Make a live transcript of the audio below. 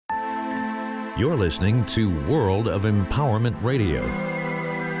You're listening to World of Empowerment Radio,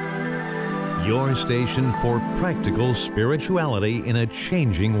 your station for practical spirituality in a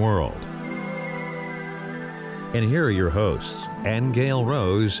changing world. And here are your hosts, Angel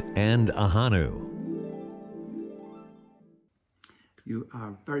Rose and Ahanu. You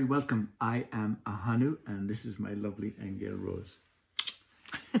are very welcome. I am Ahanu, and this is my lovely Angel Rose.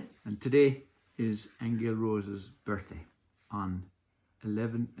 And today is Angel Rose's birthday on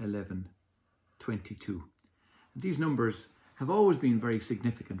 11/11/22. And these numbers have always been very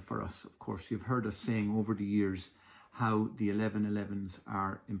significant for us. Of course, you've heard us saying over the years how the 11/11s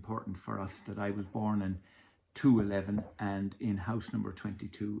are important for us, that I was born in 2/11 and in house number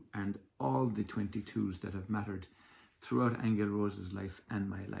 22, and all the 22s that have mattered throughout Angel Rose's life and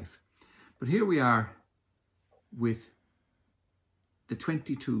my life. But here we are with the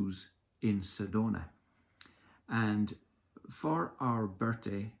 22s in Sedona. And for our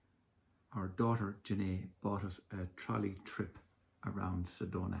birthday, our daughter Janae bought us a trolley trip around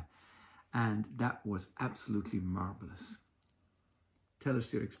Sedona. And that was absolutely marvelous. Tell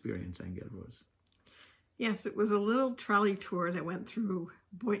us your experience, Angel Rose. Yes, it was a little trolley tour that went through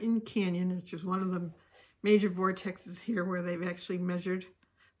Boynton Canyon, which is one of the major vortexes here where they've actually measured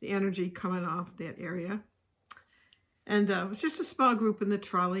the energy coming off that area. And it was just a small group in the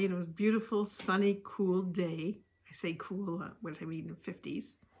trolley, and it was a beautiful, sunny, cool day. I say cool, what I mean in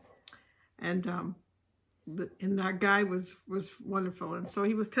 50s. And our guy was wonderful. And so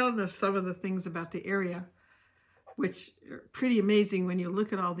he was telling us some of the things about the area, which are pretty amazing when you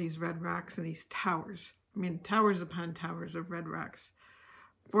look at all these red rocks and these towers. I mean, towers upon towers of red rocks.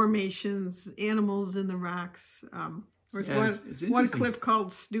 Formations, animals in the rocks. One cliff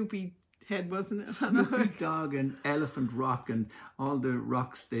called Snoopy Head, wasn't it? Snoopy Dog and Elephant Rock, and all the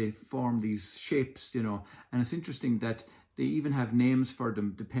rocks, they form these shapes, you know. And it's interesting that they even have names for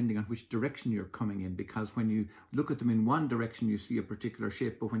them depending on which direction you're coming in, because when you look at them in one direction, you see a particular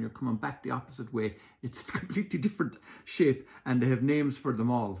shape, but when you're coming back the opposite way, it's a completely different shape, and they have names for them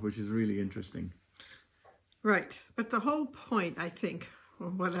all, which is really interesting. Right. But the whole point, I think,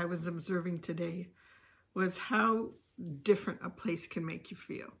 of what I was observing today was how different a place can make you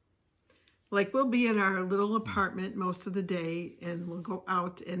feel. Like, we'll be in our little apartment most of the day, and we'll go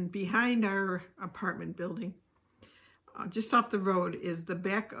out, and behind our apartment building, just off the road, is the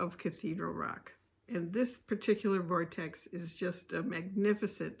back of Cathedral Rock. And this particular vortex is just a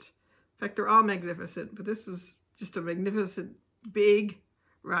magnificent, in fact, they're all magnificent, but this is just a magnificent, big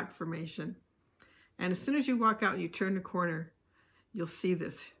rock formation. And as soon as you walk out and you turn the corner, you'll see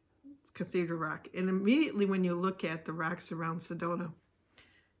this Cathedral Rock. And immediately when you look at the rocks around Sedona,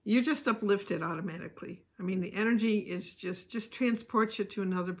 you're just uplifted automatically. I mean, the energy is just transports you to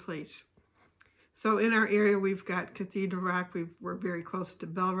another place. So in our area, we've got Cathedral Rock. We're very close to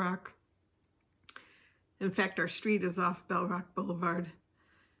Bell Rock. In fact, our street is off Bell Rock Boulevard.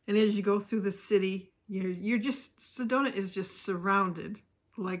 And as you go through the city, Sedona is just surrounded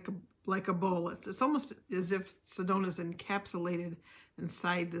like a bowl. It's almost as if Sedona's encapsulated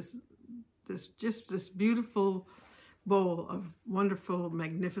inside this beautiful bowl of wonderful,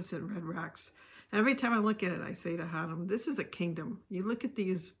 magnificent red rocks. And every time I look at it, I say to Hanum, this is a kingdom. You look at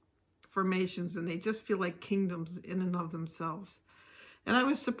these formations and they just feel like kingdoms in and of themselves. And I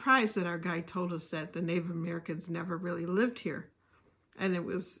was surprised that our guy told us that the Native Americans never really lived here. And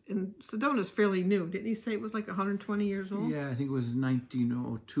Sedona's fairly new. Didn't he say it was like 120 years old? Yeah, I think it was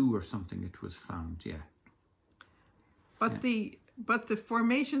 1902 or something it was found, yeah. But the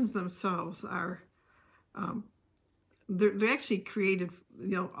formations themselves are, they're actually created,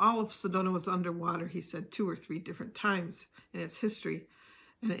 all of Sedona was underwater, he said, 2 or 3 different times in its history.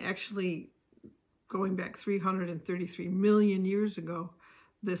 And actually, going back 333 million years ago,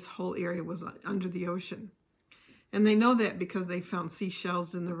 this whole area was under the ocean. And they know that because they found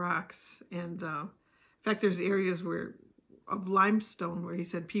seashells in the rocks. And in fact, there's areas of limestone where he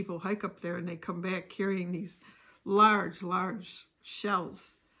said people hike up there and they come back carrying these large, large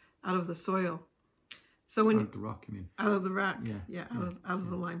shells out of the soil. So when out of the rock, you mean? Out of the rock, out of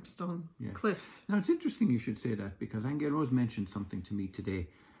the limestone cliffs. Now, it's interesting you should say that, because Angel Rose mentioned something to me today,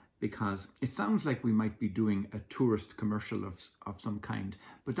 because it sounds like we might be doing a tourist commercial of some kind,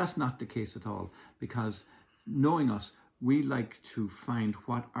 but that's not the case at all, because knowing us, we like to find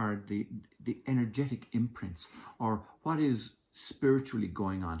what are the energetic imprints, or what is spiritually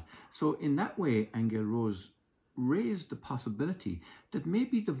going on. So in that way, Angel Rose raised the possibility that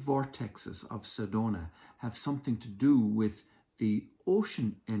maybe the vortexes of Sedona have something to do with the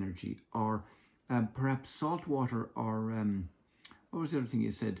ocean energy, or perhaps salt water, or what was the other thing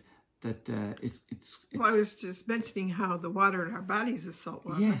you said? that Well, I was just mentioning how the water in our bodies is salt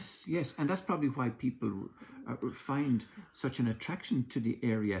water. Yes, and that's probably why people find such an attraction to the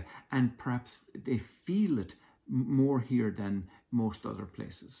area, and perhaps they feel it more here than most other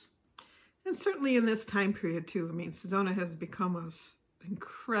places. And certainly in this time period too. I mean, Sedona has become an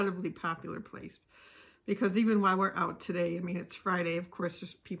incredibly popular place because even while we're out today, I mean, it's Friday. Of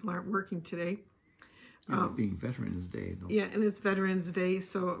course, people aren't working today. Being Veterans Day, though. Yeah, and it's Veterans Day,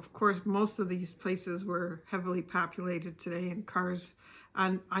 so of course most of these places were heavily populated today, and cars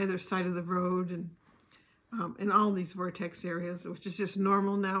on either side of the road, and in all these vortex areas, which is just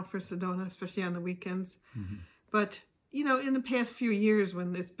normal now for Sedona, especially on the weekends. Mm-hmm. But in the past few years,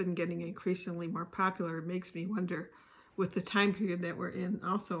 when it's been getting increasingly more popular, it makes me wonder, with the time period that we're in,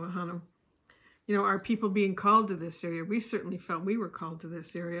 also, Ahanu, are people being called to this area? We certainly felt we were called to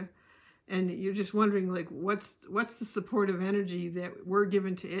this area. And you're just wondering, like, what's the supportive energy that we're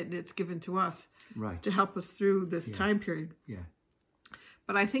given to it and it's given to us, right, to help us through this time period. Yeah.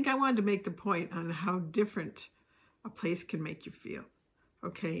 But I think I wanted to make the point on how different a place can make you feel,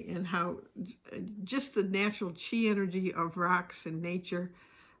 okay, and how just the natural chi energy of rocks and nature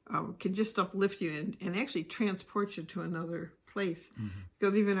can just uplift you and actually transport you to another place. Mm-hmm.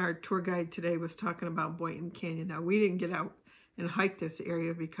 Because even our tour guide today was talking about Boynton Canyon. Now, we didn't get out and hike this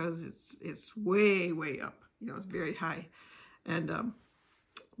area because it's way, way up. It's very high. And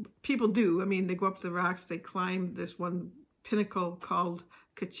people do. I mean, they go up the rocks. They climb this one pinnacle called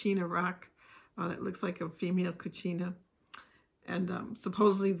Kachina Rock. It looks like a female Kachina. And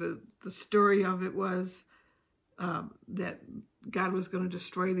supposedly the story of it was that God was going to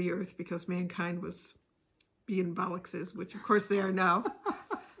destroy the earth because mankind was being bollockses, which of course they are now.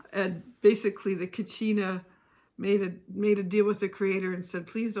 And basically the Kachina made a deal with the Creator and said,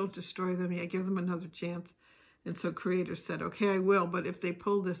 please don't destroy them yet, give them another chance. And so Creator said, okay, I will, but if they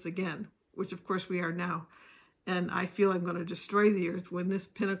pull this again, which of course we are now, and I feel I'm going to destroy the earth when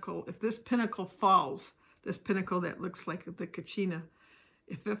if this pinnacle falls, this pinnacle that looks like the Kachina,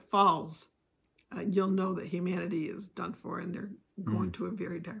 if it falls, you'll know that humanity is done for and they're going to a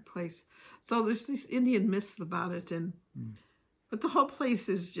very dark place. So there's these Indian myths about it, but the whole place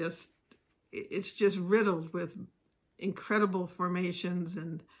is just riddled with incredible formations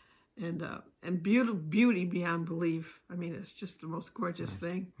and beauty beyond belief. I mean, it's just the most gorgeous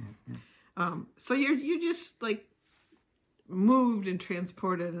thing. Yeah. So you're just like moved and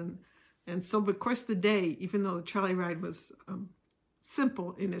transported, and so of course the day, even though the trolley ride was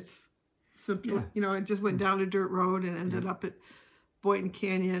simple in its simple, it just went down a dirt road and ended up at Boynton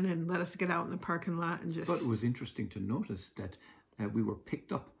Canyon and let us get out in the parking lot and just. But it was interesting to notice that we were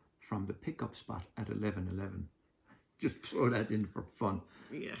picked up from the pickup spot at 11:11. Just throw that in for fun.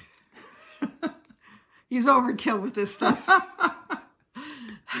 Yeah. He's overkill with this stuff.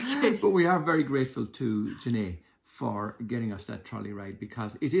 Okay. But we are very grateful to Janae for getting us that trolley ride,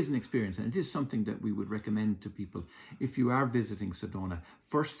 because it is an experience and it is something that we would recommend to people. If you are visiting Sedona,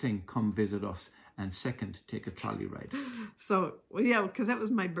 first thing, come visit us, and second, take a trolley ride. So, because that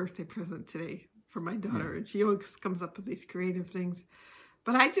was my birthday present today for my daughter, and she always comes up with these creative things.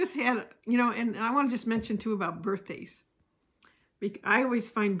 But I just had, and I want to just mention too about birthdays. I always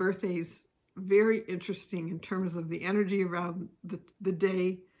find birthdays very interesting in terms of the energy around the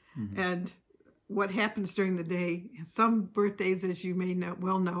day and what happens during the day. Some birthdays, as you may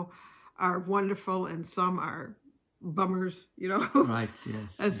well know, are wonderful and some are bummers, Right,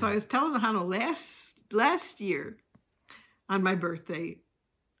 yes. And so I was telling Hannah last year on my birthday,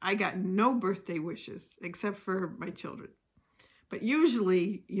 I got no birthday wishes except for my children. But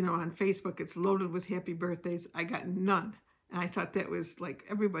usually, on Facebook, it's loaded with happy birthdays. I got none. And I thought that was like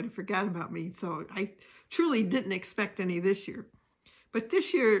everybody forgot about me. So I truly didn't expect any this year. But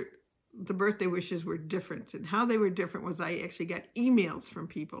this year, the birthday wishes were different. And how they were different was I actually got emails from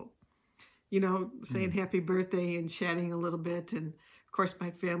people, saying happy birthday and chatting a little bit. And of course,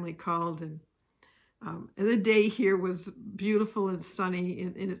 my family called. And the day here was beautiful and sunny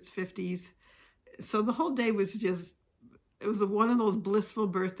in its 50s. So the whole day was just, it was one of those blissful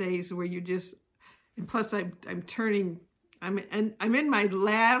birthdays where you just, and plus I'm in my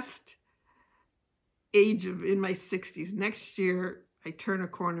last age in my 60s. Next year, I turn a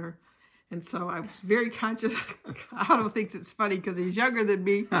corner. And so I was very conscious. Otto thinks it's funny because he's younger than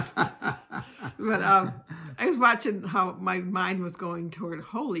me. But I was watching how my mind was going toward,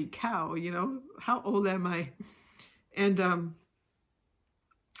 holy cow, how old am I? And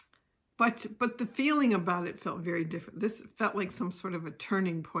but the feeling about it felt very different. This felt like some sort of a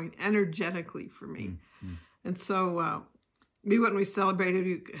turning point energetically for me. And so we went and we celebrated.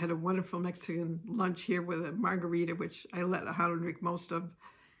 We had a wonderful Mexican lunch here with a margarita, which I let Alejandro drink most of.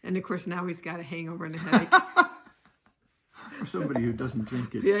 And of course, now he's got a hangover and a headache. For somebody who doesn't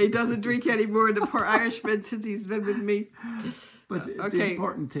drink it. Yeah, he doesn't drink anymore, the poor Irishman, since he's been with me. But the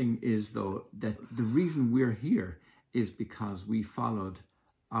important thing is, though, that the reason we're here is because we followed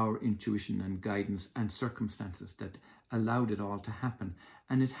our intuition and guidance and circumstances that allowed it all to happen.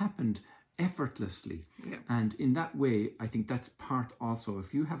 And it happened effortlessly. Yeah. And in that way, I think that's part also,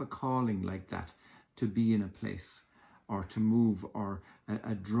 if you have a calling like that, to be in a place or to move, or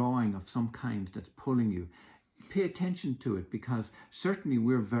a drawing of some kind that's pulling you, pay attention to it, because certainly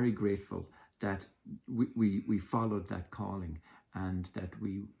we're very grateful that we followed that calling, and that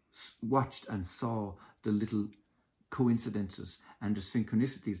we watched and saw the little coincidences and the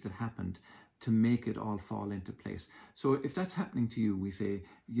synchronicities that happened to make it all fall into place. So if that's happening to you, we say,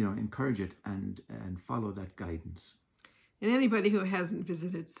 encourage it and follow that guidance. And anybody who hasn't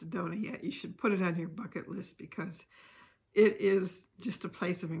visited Sedona yet, you should put it on your bucket list, because it is just a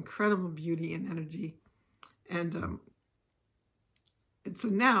place of incredible beauty and energy. And so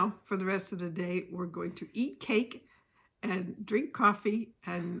now, for the rest of the day, we're going to eat cake and drink coffee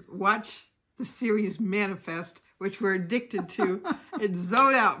and watch the series Manifest, which we're addicted to, and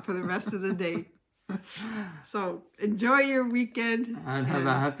zone out for the rest of the day. So enjoy your weekend. And have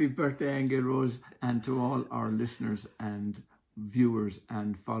a happy birthday, Angel Rose, and to all our listeners and viewers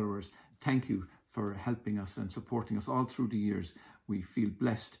and followers. Thank you for helping us and supporting us all through the years. We feel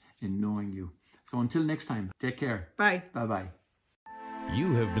blessed in knowing you. So until next time, take care. Bye. Bye-bye.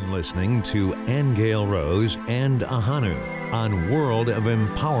 You have been listening to Angel Rose and Ahanu on World of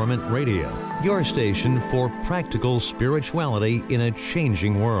Empowerment Radio, your station for practical spirituality in a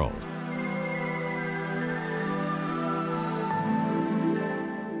changing world.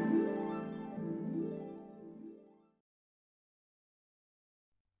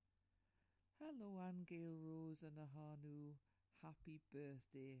 Hello, Angel Rose and Ahanu. Happy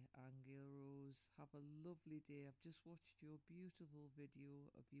birthday, Angel Rose. Have a lovely day. I've just watched your beautiful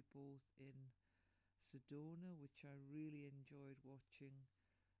video of you both in Sedona, which I really enjoyed watching.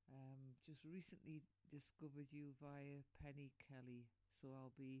 Just recently discovered you via Penny Kelly, so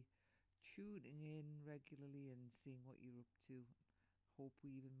I'll be tuning in regularly and seeing what you're up to. Hope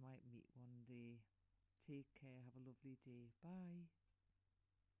we even might meet one day. Take care. Have a lovely day. Bye.